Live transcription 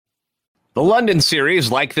The London series,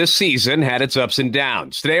 like this season, had its ups and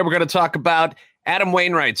downs. Today, we're going to talk about Adam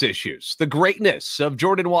Wainwright's issues, the greatness of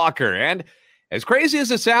Jordan Walker, and as crazy as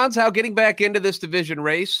it sounds, how getting back into this division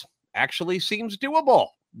race actually seems doable.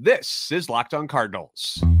 This is Locked On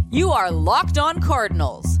Cardinals. You are Locked On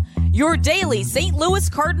Cardinals, your daily St. Louis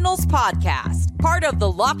Cardinals podcast, part of the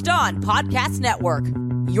Locked On Podcast Network,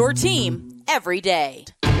 your team every day.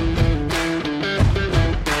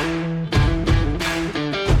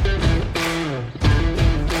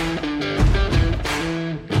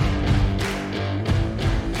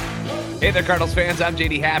 Hey there, Cardinals fans. I'm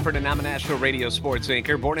J.D. Hafford, and I'm a national radio sports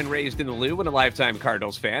anchor, born and raised in the Lou and a lifetime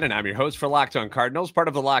Cardinals fan. And I'm your host for Locked On Cardinals, part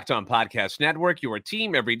of the Locked On Podcast Network, your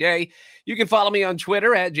team every day. You can follow me on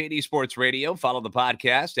Twitter at JD Sports Radio. Follow the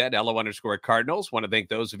podcast at LO_Cardinals. Want to thank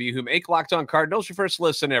those of you who make Locked On Cardinals your first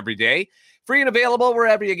listen every day. Free and available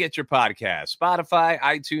wherever you get your podcasts. Spotify,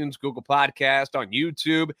 iTunes, Google Podcast, on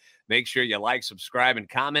YouTube. Make sure you like, subscribe, and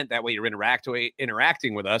comment. That way you're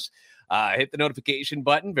interacting with us. Hit the notification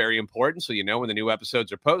button, very important, so you know when the new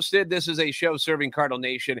episodes are posted. This is a show serving Cardinal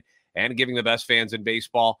Nation and giving the best fans in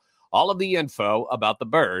baseball all of the info about the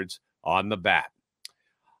birds on the bat.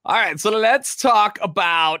 All right, so let's talk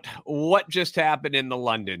about what just happened in the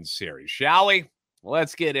London series, shall we?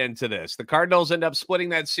 Let's get into this. The Cardinals end up splitting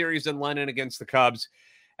that series in London against the Cubs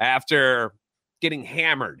after getting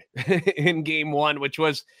hammered in game one, which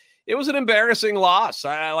was an embarrassing loss.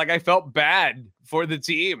 I felt bad for the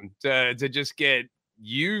team to just get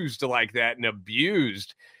used like that and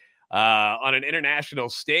abused on an international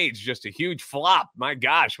stage. Just a huge flop. My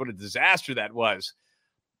gosh, what a disaster that was.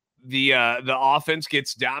 The offense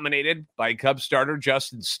gets dominated by Cubs starter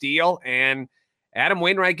Justin Steele, and Adam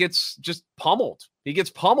Wainwright gets just pummeled. He gets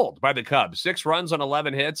pummeled by the Cubs. 6 runs on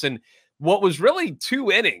 11 hits, and what was really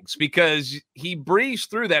 2 innings, because he breezed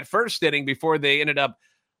through that first inning before they ended up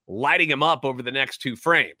lighting him up over the next 2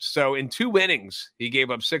 frames. So in 2 innings, he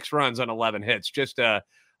gave up 6 runs on 11 hits. Just a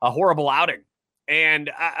horrible outing.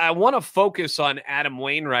 And I want to focus on Adam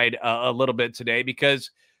Wainwright a little bit today,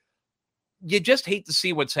 because you just hate to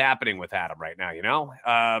see what's happening with Adam right now, you know?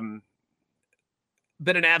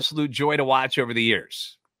 Been an absolute joy to watch over the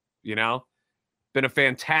years, you know? Been a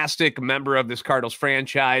fantastic member of this Cardinals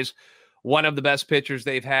franchise. One of the best pitchers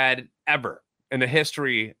they've had ever in the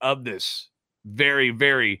history of this very,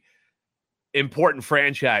 very important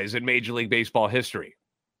franchise in Major League Baseball history.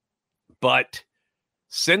 But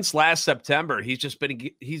since last September, he's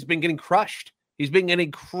been getting crushed. He's been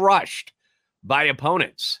getting crushed by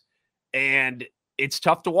opponents. And it's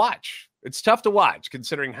tough to watch. It's tough to watch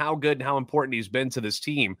considering how good and how important he's been to this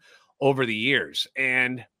team over the years.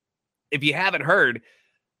 And if you haven't heard,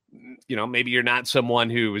 you know, maybe you're not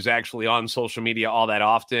someone who is actually on social media all that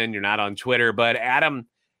often. You're not on Twitter, but Adam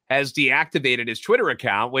has deactivated his Twitter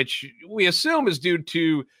account, which we assume is due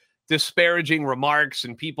to disparaging remarks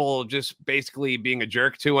and people just basically being a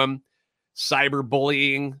jerk to him,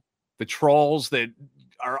 cyberbullying, the trolls that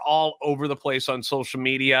are all over the place on social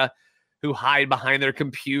media who hide behind their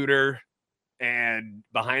computer and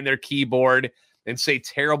behind their keyboard and say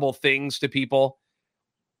terrible things to people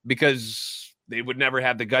because they would never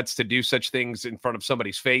have the guts to do such things in front of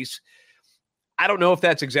somebody's face. I don't know if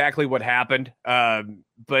that's exactly what happened,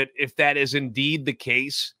 but if that is indeed the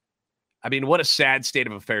case, I mean, what a sad state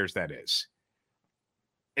of affairs that is.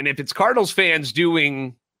 And if it's Cardinals fans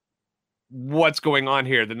doing what's going on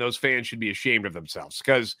here, then those fans should be ashamed of themselves,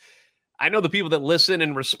 because I know the people that listen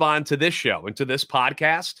and respond to this show and to this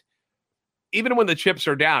podcast, even when the chips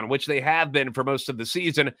are down, which they have been for most of the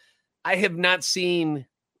season, I have not seen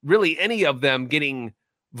really any of them getting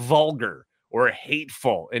vulgar or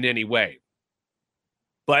hateful in any way.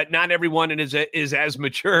 But not everyone is as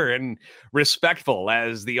mature and respectful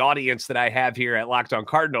as the audience that I have here at Locked On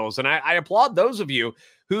Cardinals. And I applaud those of you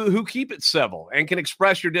who keep it civil and can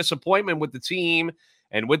express your disappointment with the team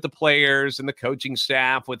and with the players and the coaching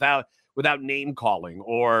staff without name calling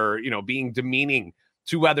or, you know, being demeaning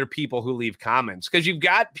to other people who leave comments. Because you've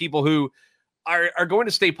got people who are going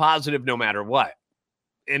to stay positive no matter what.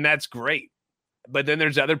 And that's great. But then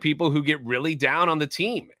there's other people who get really down on the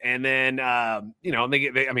team. And then, you know, they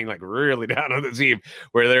really down on the team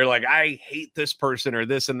where they're like, I hate this person or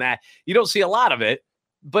this and that. You don't see a lot of it,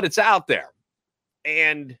 but it's out there.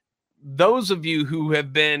 And those of you who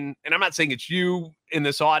have been, and I'm not saying it's you in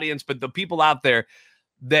this audience, but the people out there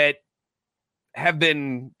that have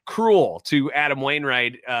been cruel to Adam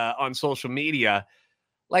Wainwright on social media,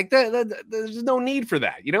 like there's no need for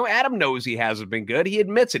that. You know, Adam knows he hasn't been good. He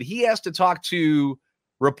admits it. He has to talk to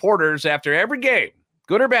reporters after every game,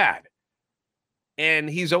 good or bad. And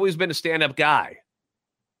he's always been a stand-up guy.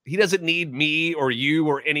 He doesn't need me or you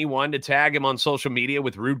or anyone to tag him on social media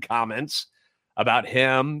with rude comments about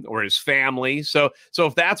him or his family. So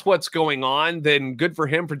if that's what's going on, then good for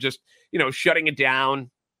him for just, shutting it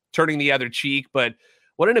down, turning the other cheek. But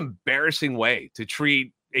what an embarrassing way to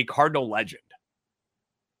treat a Cardinal legend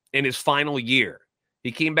in his final year.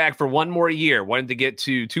 He came back for one more year, wanted to get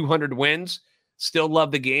to 200 wins, still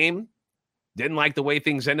loved the game, didn't like the way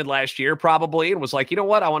things ended last year probably, and was like, you know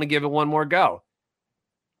what, I want to give it one more go.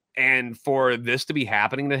 And for this to be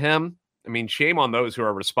happening to him, I mean, shame on those who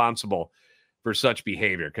are responsible for such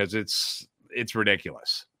behavior, because it's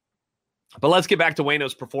ridiculous. But let's get back to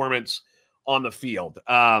Waino's performance on the field.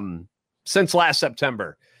 Since last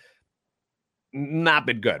September, not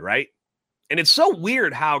been good, right? And it's so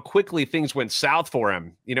weird how quickly things went south for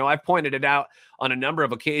him. I've pointed it out on a number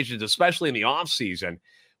of occasions, especially in the offseason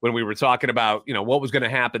when we were talking about, what was going to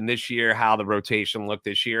happen this year, how the rotation looked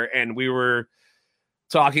this year. And we were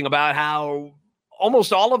talking about how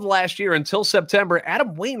almost all of last year until September,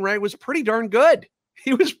 Adam Wainwright was pretty darn good.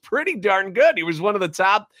 He was pretty darn good. He was one of the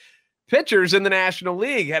top pitchers in the National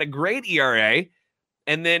League, had a great ERA.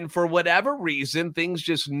 And then for whatever reason, things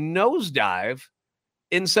just nosedive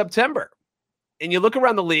in September. And you look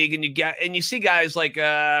around the league and you see guys like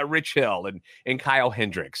Rich Hill and Kyle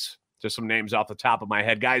Hendricks, just some names off the top of my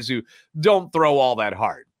head, guys who don't throw all that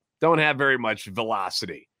hard, don't have very much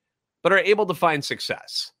velocity, but are able to find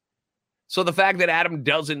success. So the fact that Adam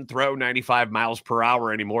doesn't throw 95 miles per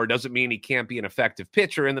hour anymore doesn't mean he can't be an effective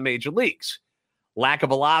pitcher in the major leagues. Lack of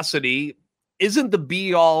velocity isn't the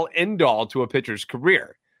be-all, end-all to a pitcher's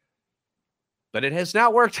career. But it has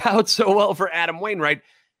not worked out so well for Adam Wainwright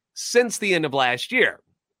since the end of last year.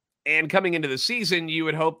 And coming into the season, you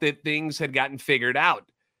would hope that things had gotten figured out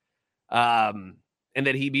and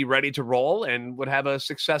that he'd be ready to roll and would have a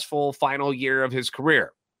successful final year of his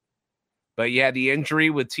career. But you had the injury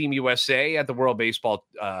with Team USA at the World Baseball,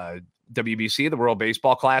 WBC, the World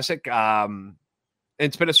Baseball Classic.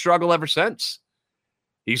 It's been a struggle ever since.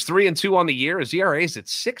 He's 3-2 on the year. His ERA is at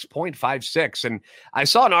 6.56. And I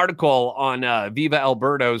saw an article on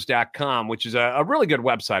VivaAlbertos.com, which is a really good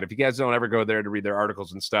website. If you guys don't ever go there to read their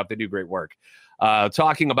articles and stuff, they do great work.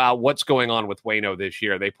 Talking about what's going on with Waino this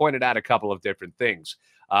year. They pointed out a couple of different things.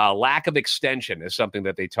 Lack of extension is something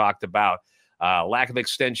that they talked about. Lack of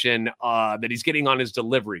extension that he's getting on his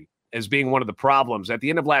delivery as being one of the problems. At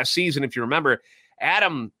the end of last season, if you remember,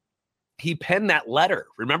 Adam, he penned that letter.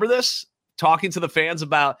 Remember this? Talking to the fans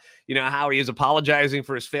about, how he is apologizing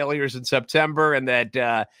for his failures in September and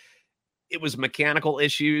that it was mechanical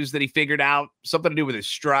issues that he figured out, something to do with his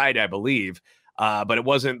stride, I believe. But it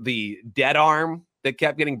wasn't the dead arm that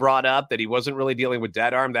kept getting brought up, that he wasn't really dealing with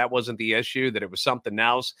dead arm. That wasn't the issue, that it was something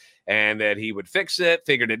else and that he would fix it,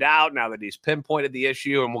 figured it out now that he's pinpointed the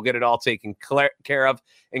issue and we'll get it all taken care of.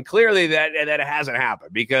 And clearly that it hasn't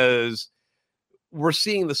happened because we're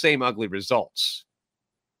seeing the same ugly results.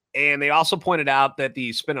 And they also pointed out that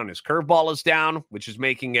the spin on his curveball is down, which is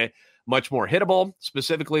making it much more hittable.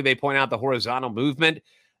 Specifically, they point out the horizontal movement.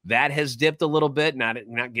 That has dipped a little bit, not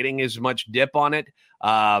getting as much dip on it.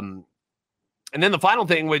 And then the final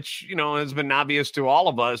thing, which, has been obvious to all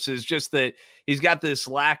of us, is just that he's got this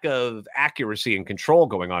lack of accuracy and control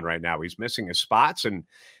going on right now. He's missing his spots. And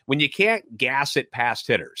when you can't gas it past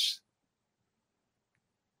hitters,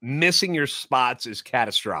 missing your spots is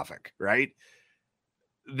catastrophic, right?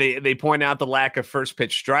 They point out the lack of first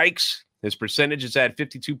pitch strikes. His percentage is at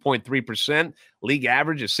 52.3%. League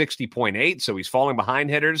average is 60.8. So he's falling behind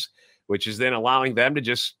hitters, which is then allowing them to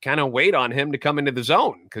just kind of wait on him to come into the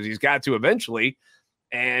zone because he's got to eventually.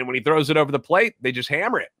 And when he throws it over the plate, they just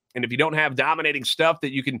hammer it. And if you don't have dominating stuff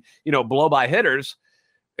that you can, blow by hitters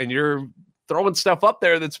and you're throwing stuff up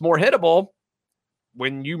there that's more hittable,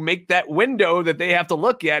 when you make that window that they have to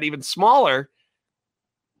look at even smaller,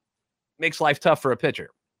 makes life tough for a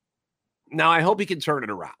pitcher. Now, I hope he can turn it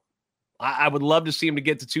around. I would love to see him to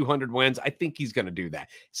get to 200 wins. I think he's going to do that.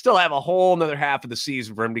 Still have a whole another half of the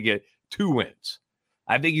season for him to get 2 wins.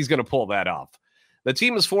 I think he's going to pull that off. The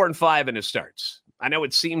team is 4-5 in his starts. I know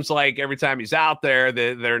it seems like every time he's out there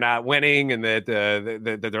that they're not winning and that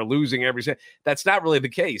they're losing every set. That's not really the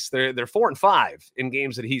case. They're 4-5 in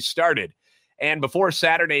games that he's started. And before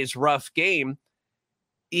Saturday's rough game,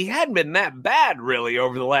 he hadn't been that bad, really,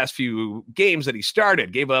 over the last few games that he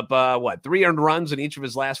started. Gave up, 3 earned runs in each of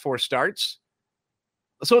his last 4 starts.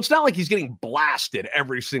 So it's not like he's getting blasted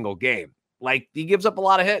every single game. Like, he gives up a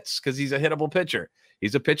lot of hits because he's a hittable pitcher.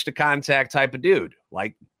 He's a pitch-to-contact type of dude,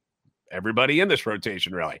 like everybody in this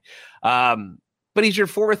rotation, really. But he's your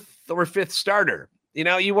 4th or 5th starter.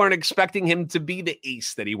 You weren't expecting him to be the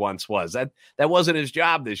ace that he once was. That wasn't his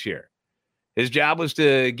job this year. His job was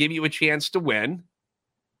to give you a chance to win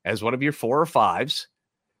as one of your 4 or 5s.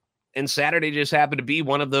 And Saturday just happened to be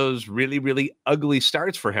one of those really, really ugly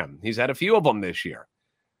starts for him. He's had a few of them this year,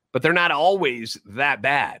 but they're not always that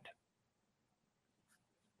bad.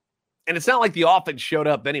 And it's not like the offense showed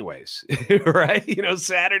up anyways, right?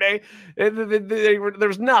 Saturday,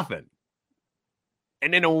 there's nothing.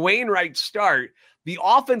 And in a Wainwright start, the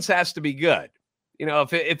offense has to be good.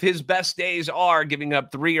 If his best days are giving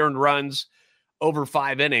up 3 earned runs over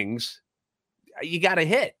 5 innings, you got to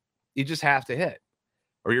hit. You just have to hit,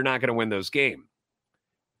 or you're not going to win those games.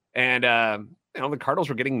 And, the Cardinals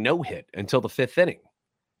were getting no hit until the 5th inning.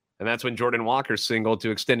 And that's when Jordan Walker singled to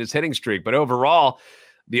extend his hitting streak. But overall,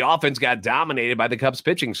 the offense got dominated by the Cubs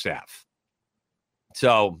pitching staff.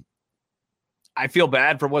 So I feel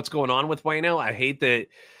bad for what's going on with Waino. I hate that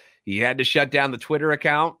he had to shut down the Twitter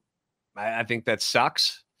account. I think that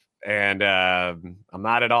sucks. And I'm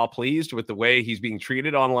not at all pleased with the way he's being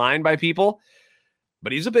treated online by people.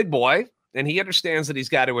 But he's a big boy, and he understands that he's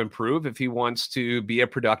got to improve if he wants to be a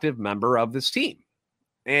productive member of this team.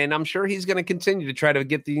 And I'm sure he's going to continue to try to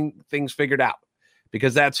get the things figured out,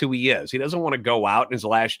 because that's who he is. He doesn't want to go out in his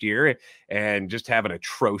last year and just have an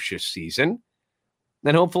atrocious season.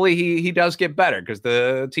 Then hopefully he does get better, because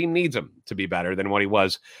the team needs him to be better than what he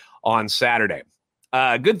was on Saturday.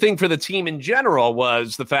 Good thing for the team in general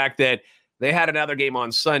was the fact that they had another game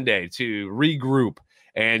on Sunday to regroup.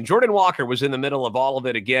 And Jordan Walker was in the middle of all of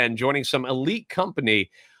it again, joining some elite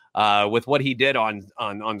company with what he did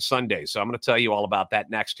on Sunday. So I'm going to tell you all about that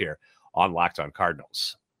next here on Locked On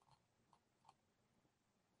Cardinals.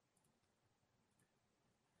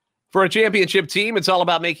 For a championship team, it's all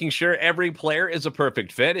about making sure every player is a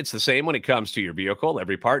perfect fit. It's the same when it comes to your vehicle.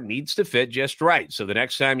 Every part needs to fit just right. So the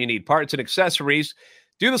next time you need parts and accessories,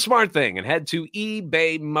 do the smart thing and head to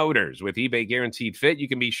eBay Motors. With eBay Guaranteed Fit, you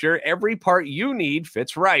can be sure every part you need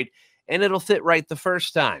fits right, and it'll fit right the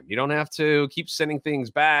first time. You don't have to keep sending things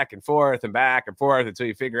back and forth until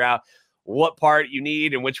you figure out what part you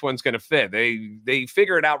need and which one's going to fit. They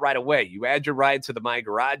figure it out right away. You add your ride to the My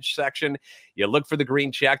Garage section, you look for the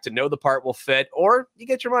green check to know the part will fit, or you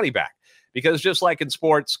get your money back. Because just like in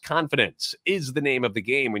sports, confidence is the name of the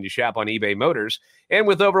game when you shop on eBay Motors. And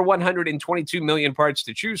with over 122 million parts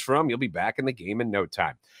to choose from, you'll be back in the game in no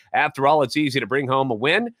time. After all, it's easy to bring home a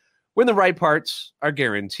win when the right parts are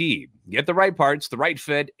guaranteed. Get the right parts, the right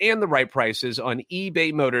fit, and the right prices on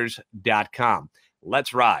ebaymotors.com.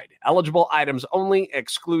 Let's ride. Eligible items only.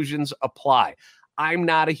 Exclusions apply. I'm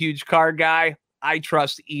not a huge car guy. I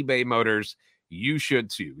trust eBay Motors. You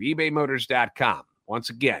should too. ebaymotors.com.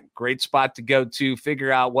 Once again, great spot to go to.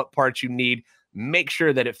 Figure out what parts you need. Make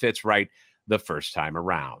sure that it fits right the first time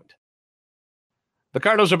around. The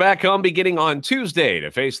Cardinals are back home beginning on Tuesday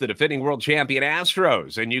to face the defending world champion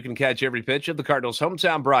Astros. And you can catch every pitch of the Cardinals'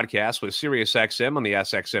 hometown broadcast with SiriusXM on the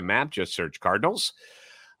SXM app. Just search Cardinals.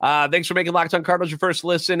 Thanks for making Locked On Cardinals your first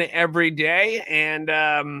listen every day.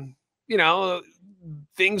 And,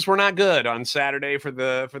 things were not good on Saturday for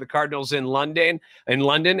the Cardinals in London. And,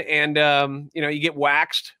 you get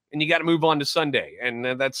waxed and you got to move on to Sunday. And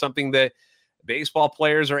that's something that baseball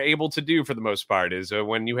players are able to do for the most part, is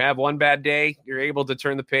when you have one bad day, you're able to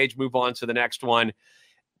turn the page, move on to the next one.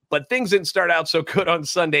 But things didn't start out so good on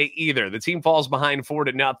Sunday either. The team falls behind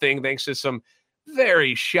 4-0 thanks to some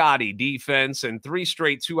very shoddy defense and 3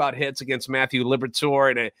 straight 2-out hits against Matthew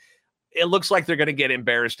Liberatore. And it looks like they're going to get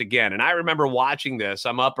embarrassed again. And I remember watching this.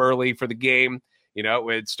 I'm up early for the game.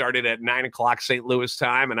 It started at 9:00 St. Louis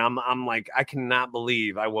time. And I'm like, I cannot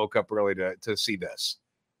believe I woke up early to see this.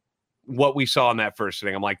 What we saw in that first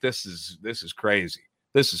inning. I'm like, this is crazy.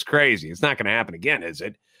 This is crazy. It's not going to happen again, is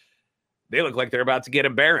it? They look like they're about to get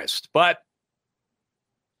embarrassed. But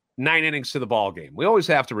 9 innings to the ball game. We always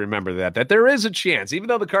have to remember that there is a chance, even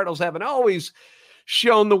though the Cardinals haven't always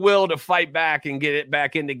shown the will to fight back and get it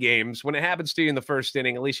back into games. When it happens to you in the first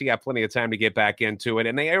inning, at least you got plenty of time to get back into it.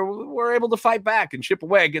 And they were able to fight back and chip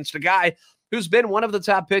away against a guy who's been one of the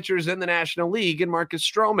top pitchers in the National League, in Marcus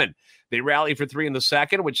Stroman. They rally for 3 in the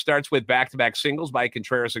second, which starts with back-to-back singles by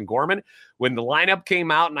Contreras and Gorman. When the lineup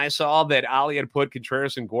came out and I saw that Ali had put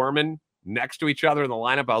Contreras and Gorman next to each other in the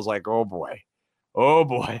lineup, I was like, oh boy,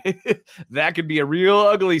 that could be a real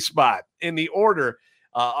ugly spot in the order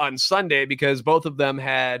on Sunday, because both of them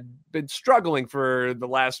had been struggling for the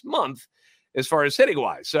last month as far as hitting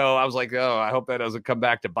wise. So I was like, oh, I hope that doesn't come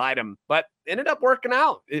back to bite him. But ended up working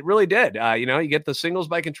out. It really did. You get the singles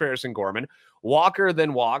by Contreras and Gorman. Walker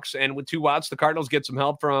then walks, and with 2 outs, the Cardinals get some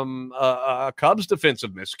help from a Cubs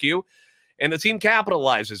defensive miscue. And the team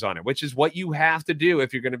capitalizes on it, which is what you have to do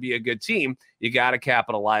if you're going to be a good team. You got to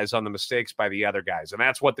capitalize on the mistakes by the other guys. And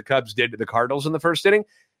that's what the Cubs did to the Cardinals in the first inning.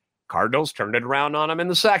 Cardinals turned it around on them in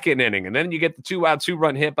the second inning. And then you get the 2-out,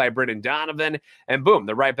 2-run hit by Brendan Donovan. And boom,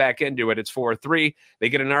 they're right back into it. It's 4-3. They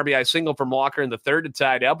get an RBI single from Walker in the third to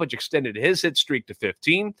tie it up, which extended his hit streak to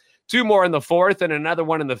 15. 2 more in the fourth and another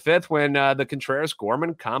one in the fifth when the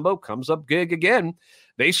Contreras-Gorman combo comes up big again.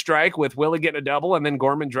 They strike with Willie getting a double, and then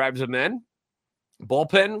Gorman drives him in.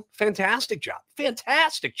 Bullpen, fantastic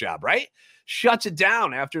job, right? Shuts it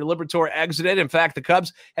down after Liberatore exited. In fact, the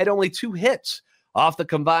Cubs had only 2 hits off the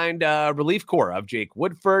combined relief corps of Jake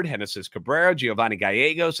Woodford, Genesis Cabrera, Giovanni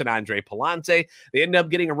Gallegos, and Andre Palante. They end up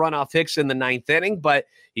getting a run off Hicks in the 9th inning, but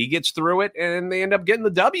he gets through it, and they end up getting the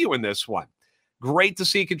W in this one. Great to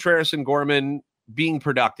see Contreras and Gorman being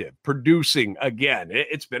productive, producing again.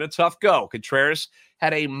 It's been a tough go. Contreras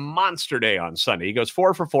had a monster day on Sunday. He goes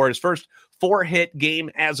 4 for 4, his first 4-hit game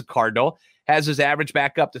as a Cardinal, has his average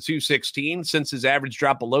back up to 216. Since his average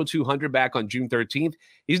dropped below 200 back on June 13th,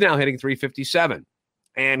 he's now hitting 357.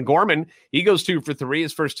 And Gorman, he goes 2 for 3,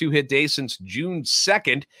 his first 2-hit day since June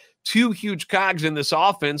 2nd. 2 huge cogs in this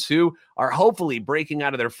offense who are hopefully breaking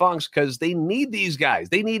out of their funks because they need these guys.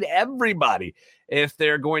 They need everybody if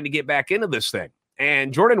they're going to get back into this thing.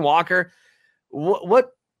 And Jordan Walker,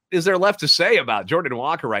 what is there left to say about Jordan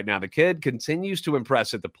Walker right now? The kid continues to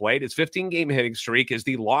impress at the plate. His 15-game hitting streak is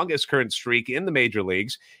the longest current streak in the major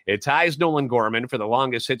leagues. It ties Nolan Gorman for the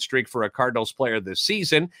longest hit streak for a Cardinals player this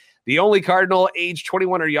season. The only Cardinal age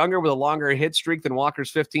 21 or younger with a longer hit streak than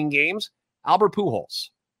Walker's 15 games, Albert Pujols.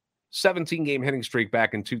 17-game hitting streak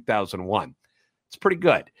back in 2001. It's pretty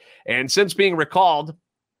good. And since being recalled,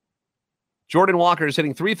 Jordan Walker is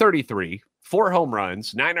hitting .333, 4 home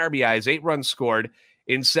runs, 9 RBIs, 8 runs scored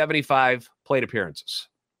in 75 plate appearances.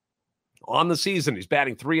 On the season, he's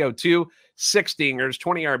batting .302, 6 dingers,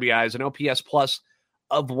 20 RBIs, an OPS plus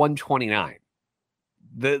of 129.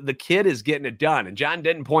 The kid is getting it done. And John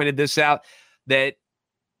Denton pointed this out, that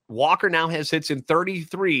Walker now has hits in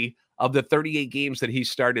 33 of the 38 games that he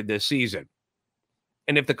started this season.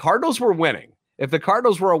 And if the Cardinals were winning, if the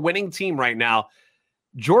Cardinals were a winning team right now,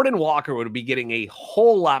 Jordan Walker would be getting a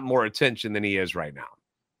whole lot more attention than he is right now.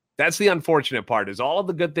 That's the unfortunate part, is all of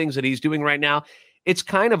the good things that he's doing right now, it's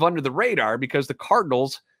kind of under the radar because the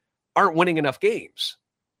Cardinals aren't winning enough games.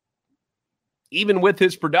 Even with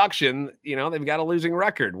his production, they've got a losing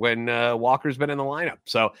record when Walker's been in the lineup.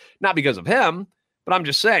 So not because of him, but I'm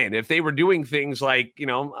just saying, if they were doing things like,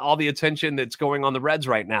 all the attention that's going on the Reds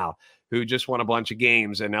right now, who just won a bunch of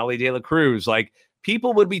games, and Ellie De La Cruz, like,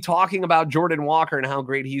 people would be talking about Jordan Walker and how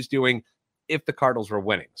great he's doing if the Cardinals were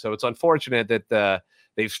winning. So it's unfortunate that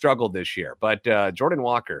they've struggled this year. But Jordan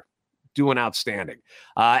Walker doing outstanding.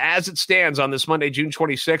 As it stands on this Monday, June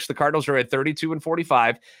 26th, the Cardinals are at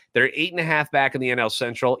 32-45. They're 8.5 back in the NL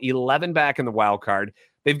Central, 11 back in the wild card.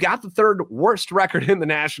 They've got the 3rd worst record in the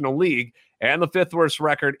National League and the 5th worst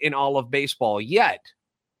record in all of baseball. Yet,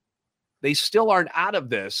 they still aren't out of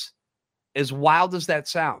this, as wild as that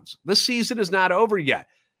sounds. The season is not over yet.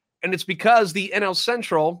 And it's because the NL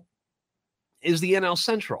Central is the NL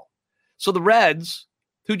Central. So the Reds,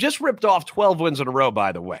 who just ripped off 12 wins in a row,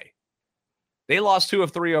 by the way, they lost 2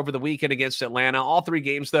 of 3 over the weekend against Atlanta. All 3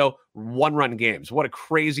 games, though, 1-run games. What a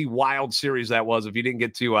crazy, wild series that was if you didn't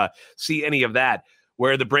get to see any of that,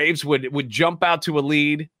 where the Braves would jump out to a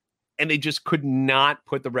lead, and they just could not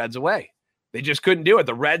put the Reds away. They just couldn't do it.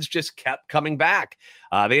 The Reds just kept coming back.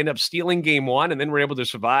 They ended up stealing game 1 and then were able to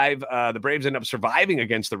survive. The Braves ended up surviving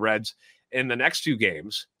against the Reds in the next 2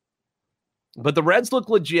 games. But the Reds look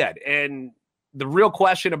legit. And the real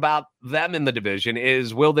question about them in the division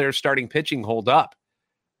is, will their starting pitching hold up?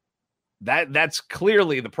 That's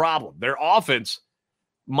clearly the problem. Their offense,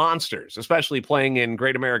 monsters, especially playing in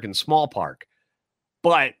Great American Small Park.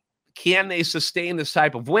 But can they sustain this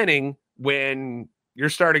type of winning when your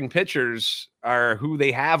starting pitchers are who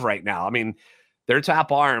they have right now? I mean, their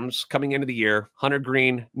top arms coming into the year, Hunter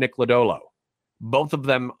Green, Nick Lodolo. Both of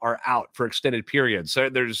them are out for extended periods. So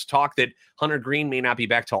there's talk that Hunter Green may not be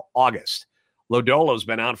back till August. Lodolo's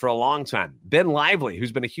been out for a long time. Ben Lively,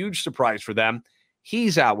 who's been a huge surprise for them,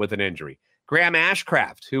 he's out with an injury. Graham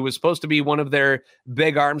Ashcraft, who was supposed to be one of their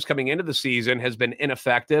big arms coming into the season, has been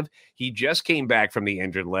ineffective. He just came back from the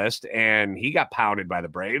injured list, and he got pounded by the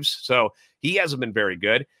Braves. So he hasn't been very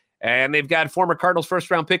good. And they've got former Cardinals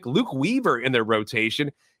first-round pick Luke Weaver in their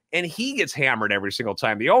rotation, and he gets hammered every single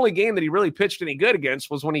time. The only game that he really pitched any good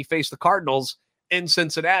against was when he faced the Cardinals in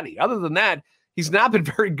Cincinnati. Other than that, he's not been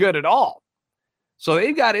very good at all. So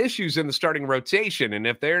they've got issues in the starting rotation, and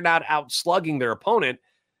if they're not out slugging their opponent,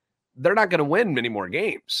 they're not going to win many more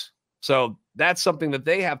games. So that's something that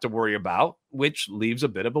they have to worry about, which leaves a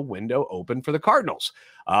bit of a window open for the Cardinals.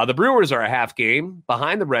 The Brewers are a half game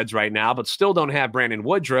behind the Reds right now, but still don't have Brandon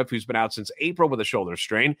Woodruff, who's been out since April with a shoulder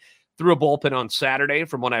strain. Threw a bullpen on Saturday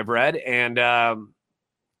from what I've read, and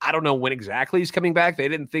I don't know when exactly he's coming back. They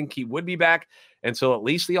didn't think he would be back until at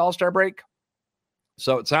least the All-Star break.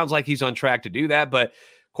 So it sounds like he's on track to do that, but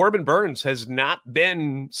Corbin Burnes has not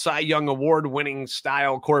been Cy Young Award-winning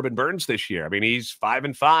style Corbin Burnes this year. I mean, he's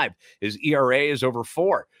 5-5. His ERA is over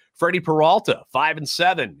 4. Freddie Peralta,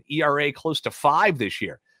 5-7, ERA close to 5 this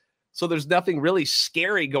year. So there's nothing really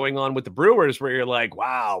scary going on with the Brewers where you're like,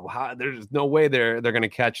 wow, there's no way they're going to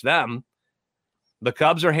catch them. The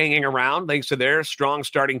Cubs are hanging around thanks to their strong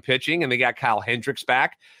starting pitching, and they got Kyle Hendricks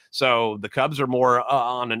back. So the Cubs are more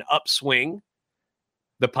on an upswing.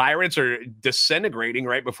 The Pirates are disintegrating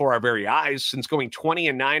right before our very eyes since going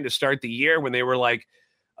 20-9 to start the year when they were like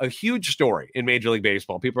a huge story in Major League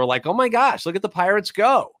Baseball. People are like, oh my gosh, look at the Pirates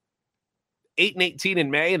go. 8-18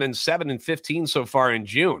 in May and then 7-15 so far in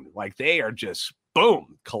June. Like they are just,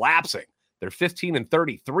 boom, collapsing. They're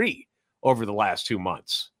 15-33 over the last 2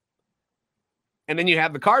 months. And then you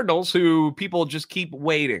have the Cardinals who people just keep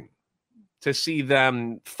waiting to see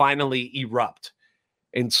them finally erupt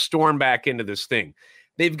and storm back into this thing.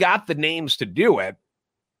 They've got the names to do it.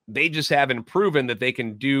 They just haven't proven that they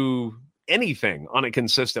can do anything on a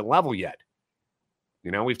consistent level yet.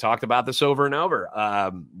 You know, we've talked about this over and over.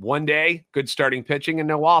 One day, good starting pitching and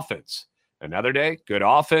no offense. Another day, good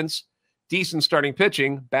offense, decent starting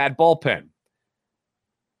pitching, bad bullpen.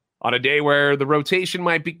 On a day where the rotation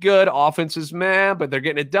might be good, offense is meh, but they're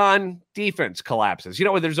getting it done, defense collapses. You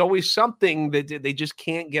know, there's always something that they just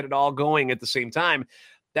can't get it all going at the same time.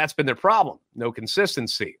 That's been their problem. No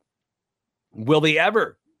consistency. Will they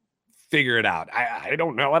ever figure it out? I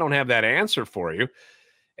don't know. I don't have that answer for you.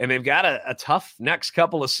 And they've got a tough next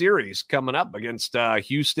couple of series coming up against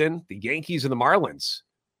Houston, the Yankees, and the Marlins.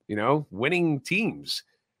 You know, winning teams.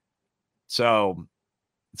 So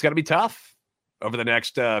it's got to be tough over the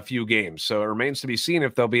next few games. So it remains to be seen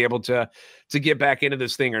if they'll be able to get back into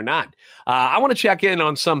this thing or not. I want to check in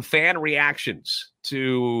on some fan reactions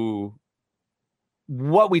to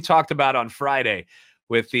what we talked about on Friday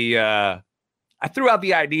with the I threw out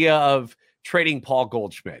the idea of trading Paul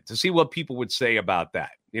Goldschmidt to see what people would say about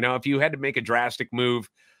that. You know, if you had to make a drastic move,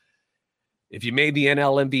 if you made the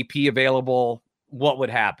NL MVP available, what would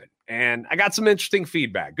happen? And I got some interesting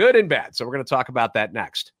feedback, good and bad. So we're going to talk about that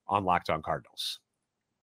next on Locked On Cardinals.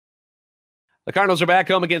 The Cardinals are back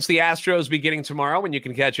home against the Astros beginning tomorrow, when you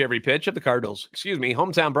can catch every pitch of the Cardinals,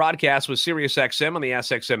 hometown broadcast with SiriusXM on the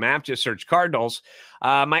SXM app. Just search Cardinals.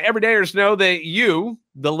 My everydayers know that you,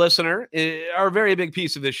 the listener, are a very big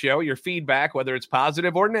piece of this show. Your feedback, whether it's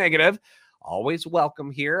positive or negative, always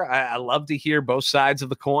welcome here. I love to hear both sides of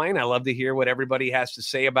the coin. I love to hear what everybody has to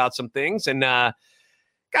say about some things. And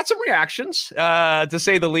got some reactions, to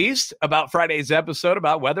say the least, about Friday's episode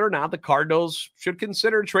about whether or not the Cardinals should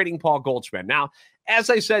consider trading Paul Goldschmidt. Now, as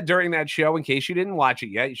I said during that show, in case you didn't watch it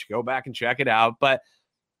yet, you should go back and check it out. But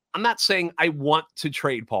I'm not saying I want to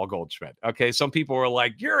trade Paul Goldschmidt. Okay, some people were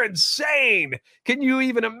like, you're insane. Can you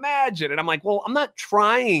even imagine? And I'm like, well, I'm not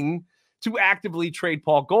trying to actively trade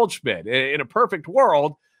Paul Goldschmidt. In a perfect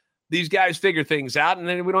world, these guys figure things out, and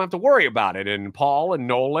then we don't have to worry about it. And Paul and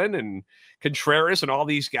Nolan and Contreras and all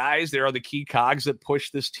these guys, they are the key cogs that push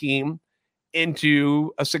this team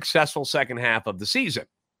into a successful second half of the season.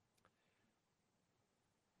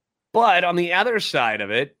 But on the other side of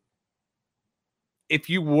it, if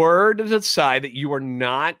you were to decide that you are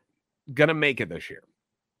not going to make it this year,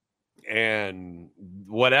 and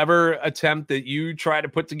whatever attempt that you try to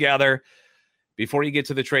put together before you get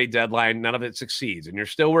to the trade deadline, none of it succeeds, and you're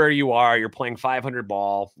still where you are, you're playing 500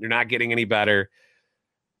 ball, you're not getting any better,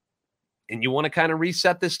 and you want to kind of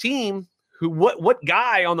reset this team, what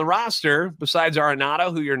guy on the roster besides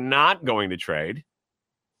Arenado, who you're not going to trade,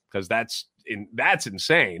 because that's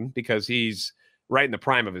insane, because he's right in the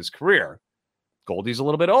prime of his career. Goldie's a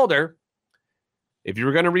little bit older. If you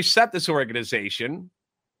were going to reset this organization,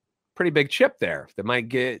 pretty big chip there that might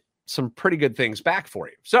get some pretty good things back for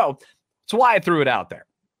you. So that's why I threw it out there.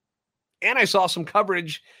 And I saw some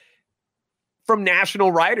coverage from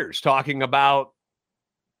national writers talking about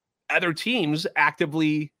other teams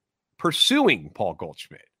actively pursuing Paul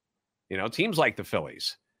Goldschmidt. You know, teams like the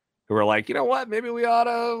Phillies, who are like, you know what, maybe we ought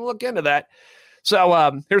to look into that.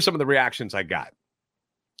 So here's some of the reactions I got.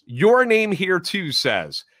 Your Name Here Too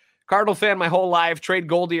says, Cardinal fan my whole life, trade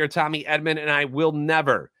Goldie or Tommy Edman, and I will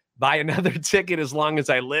never buy another ticket as long as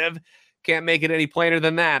I live. Can't make it any plainer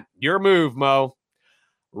than that. Your move, Mo.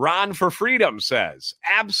 Ron for Freedom says,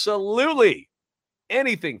 absolutely.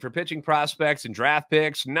 Anything for pitching prospects and draft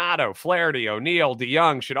picks, Nato, Flaherty, O'Neill,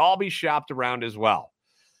 DeYoung should all be shopped around as well.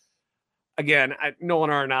 Again, Nolan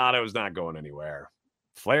Arenado is not going anywhere.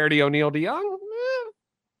 Flaherty, O'Neill, DeYoung,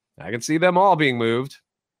 I can see them all being moved.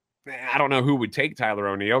 I don't know who would take Tyler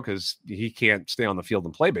O'Neill because he can't stay on the field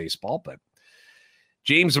and play baseball, but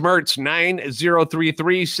James Mertz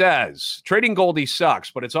 9033 says, trading Goldie sucks,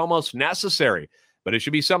 but it's almost necessary. But it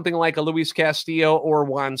should be something like a Luis Castillo or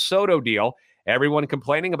Juan Soto deal. Everyone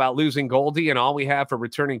complaining about losing Goldie, and all we have for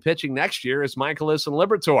returning pitching next year is Michaelis and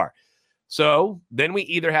Liberatore. So then we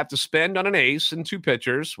either have to spend on an ace and 2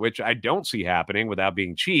 pitchers, which I don't see happening without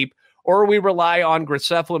being cheap, or we rely on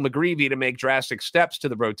Graceffo and McGreevy to make drastic steps to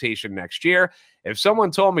the rotation next year. If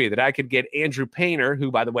someone told me that I could get Andrew Painter,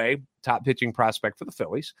 who, by the way, top pitching prospect for the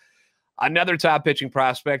Phillies, another top pitching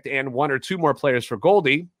prospect, and 1 or 2 more players for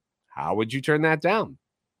Goldie, how would you turn that down?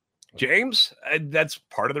 James, that's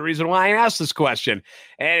part of the reason why I asked this question.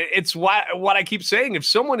 And it's what I keep saying. If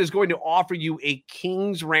someone is going to offer you a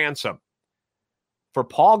king's ransom for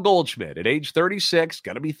Paul Goldschmidt at age 36,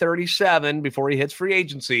 going to be 37 before he hits free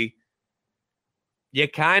agency, you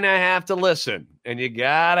kind of have to listen and you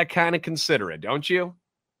got to kind of consider it, don't you?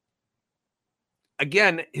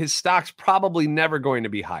 Again, his stock's probably never going to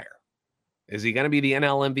be higher. Is he going to be the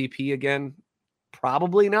NL MVP again?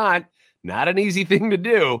 Probably not. Not an easy thing to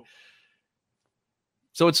do.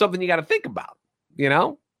 So it's something you got to think about, you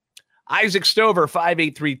know? Isaac Stover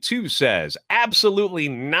 5832 says, absolutely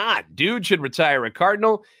not. Dude should retire a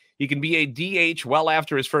Cardinal. He can be a DH well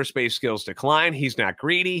after his first base skills decline. He's not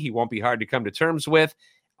greedy. He won't be hard to come to terms with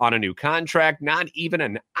on a new contract. Not even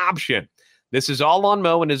an option. This is all on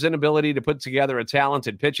Mo and his inability to put together a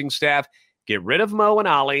talented pitching staff. Get rid of Mo and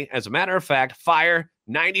Ollie. As a matter of fact, fire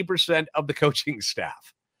 90% of the coaching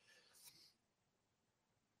staff.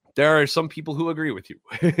 There are some people who agree with you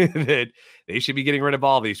that they should be getting rid of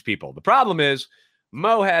all these people. The problem is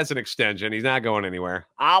Mo has an extension. He's not going anywhere.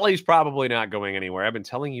 Ollie's probably not going anywhere. I've been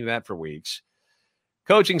telling you that for weeks.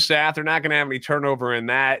 Coaching staff, they're not going to have any turnover in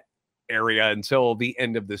that area until the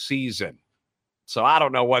end of the season. So I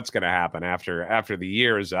don't know what's going to happen after the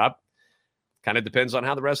year is up. Kind of depends on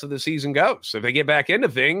how the rest of the season goes. If they get back into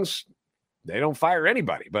things, they don't fire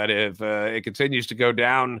anybody. But if it continues to go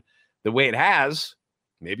down the way it has,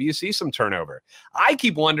 maybe you see some turnover. I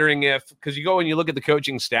keep wondering if, because you go and you look at the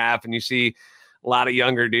coaching staff and you see a lot of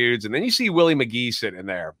younger dudes, and then you see Willie McGee sitting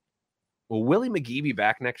there. Will Willie McGee be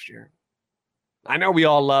back next year? I know we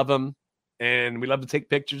all love him, and we love to take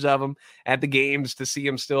pictures of him at the games to see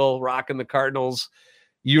him still rocking the Cardinals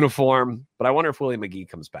uniform. But I wonder if Willie McGee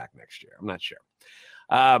comes back next year. I'm not sure.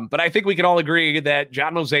 But I think we can all agree that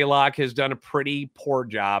John Mozeliak has done a pretty poor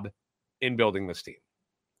job in building this team.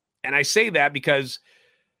 And I say that because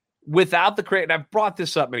without the crazy, and I've brought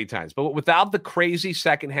this up many times, but without the crazy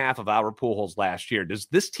second half of Albert Pujols last year, does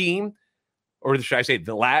this team, or should I say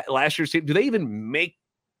the last year's team, do they even make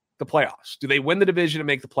the playoffs? Do they win the division and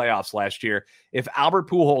make the playoffs last year if Albert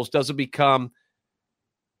Pujols doesn't become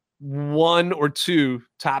 1 or 2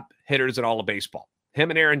 top hitters in all of baseball?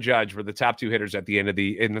 Him and Aaron Judge were the top 2 hitters at the end of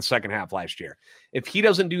in the second half last year. If he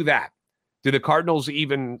doesn't do that, do the Cardinals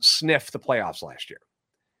even sniff the playoffs last year?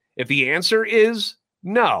 If the answer is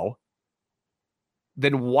no,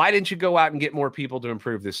 then why didn't you go out and get more people to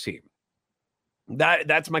improve this team?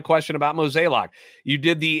 That's my question about Mozeliak. You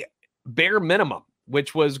did the bare minimum,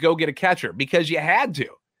 which was go get a catcher because you had to.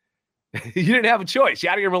 You didn't have a choice.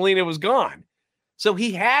 Yadier Molina was gone. So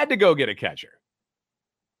he had to go get a catcher.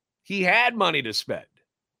 He had money to spend.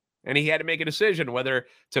 And he had to make a decision whether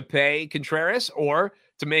to pay Contreras or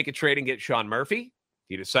to make a trade and get Sean Murphy.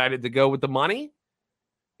 He decided to go with the money.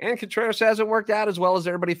 And Contreras hasn't worked out as well as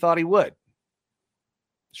everybody thought he would.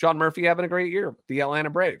 Sean Murphy having a great year with the Atlanta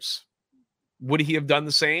Braves. Would he have done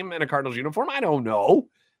the same in a Cardinals uniform? I don't know.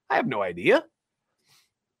 I have no idea.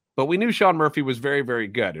 But we knew Sean Murphy was very, very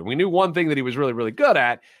good. And we knew one thing that he was really, really good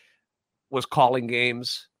at was calling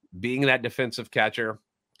games, being that defensive catcher.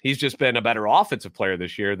 He's just been a better offensive player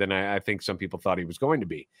this year than I think some people thought he was going to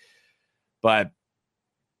be. But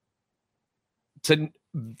to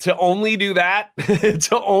only do that,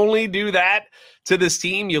 to this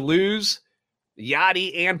team, you lose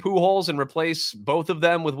Yachty and Pujols and replace both of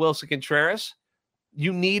them with Wilson Contreras.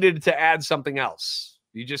 You needed to add something else.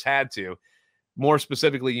 You just had to. More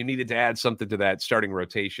specifically, you needed to add something to that starting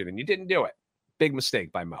rotation, and you didn't do it. Big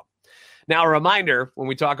mistake by Mo. Now, a reminder, when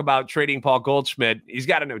we talk about trading Paul Goldschmidt, he's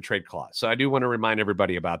got a no-trade clause. So I do want to remind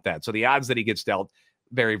everybody about that. So the odds that he gets dealt,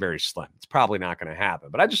 very, very slim. It's probably not going to happen.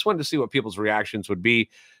 But I just wanted to see what people's reactions would be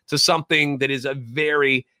to something that is a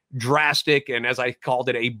very drastic and, as I called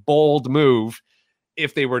it, a bold move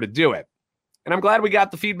if they were to do it. And I'm glad we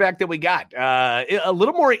got the feedback that we got. A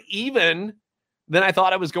little more even than I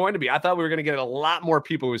thought it was going to be. I thought we were going to get a lot more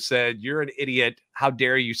people who said, you're an idiot. How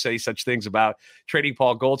dare you say such things about trading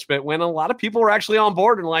Paul Goldschmidt, when a lot of people were actually on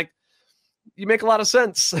board and like, you make a lot of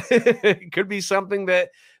sense. It could be something that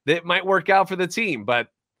might work out for the team. But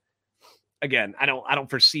again, I don't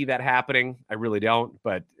foresee that happening. I really don't.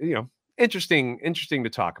 But, interesting to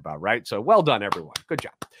talk about, right? So well done, everyone. Good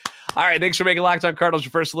job. All right, thanks for making Locked On Cardinals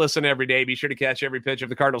your first listen every day. Be sure to catch every pitch of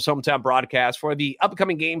the Cardinals hometown broadcast for the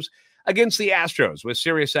upcoming games against the Astros with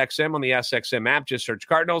SiriusXM on the SXM app. Just search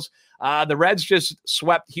Cardinals. The Reds just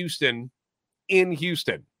swept Houston in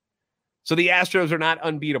Houston. So the Astros are not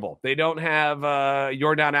unbeatable. They don't have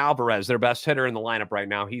Yordan Alvarez, their best hitter in the lineup right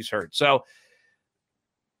now. He's hurt. So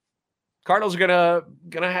Cardinals are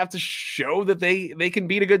gonna have to show that they can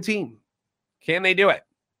beat a good team. Can they do it?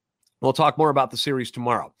 We'll talk more about the series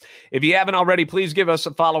tomorrow. If you haven't already, please give us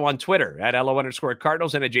a follow on Twitter at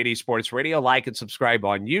 @LO_Cardinals and at JD Sports Radio. Like and subscribe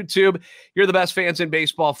on YouTube. You're the best fans in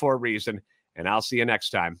baseball for a reason. And I'll see you next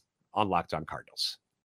time on Locked On Cardinals.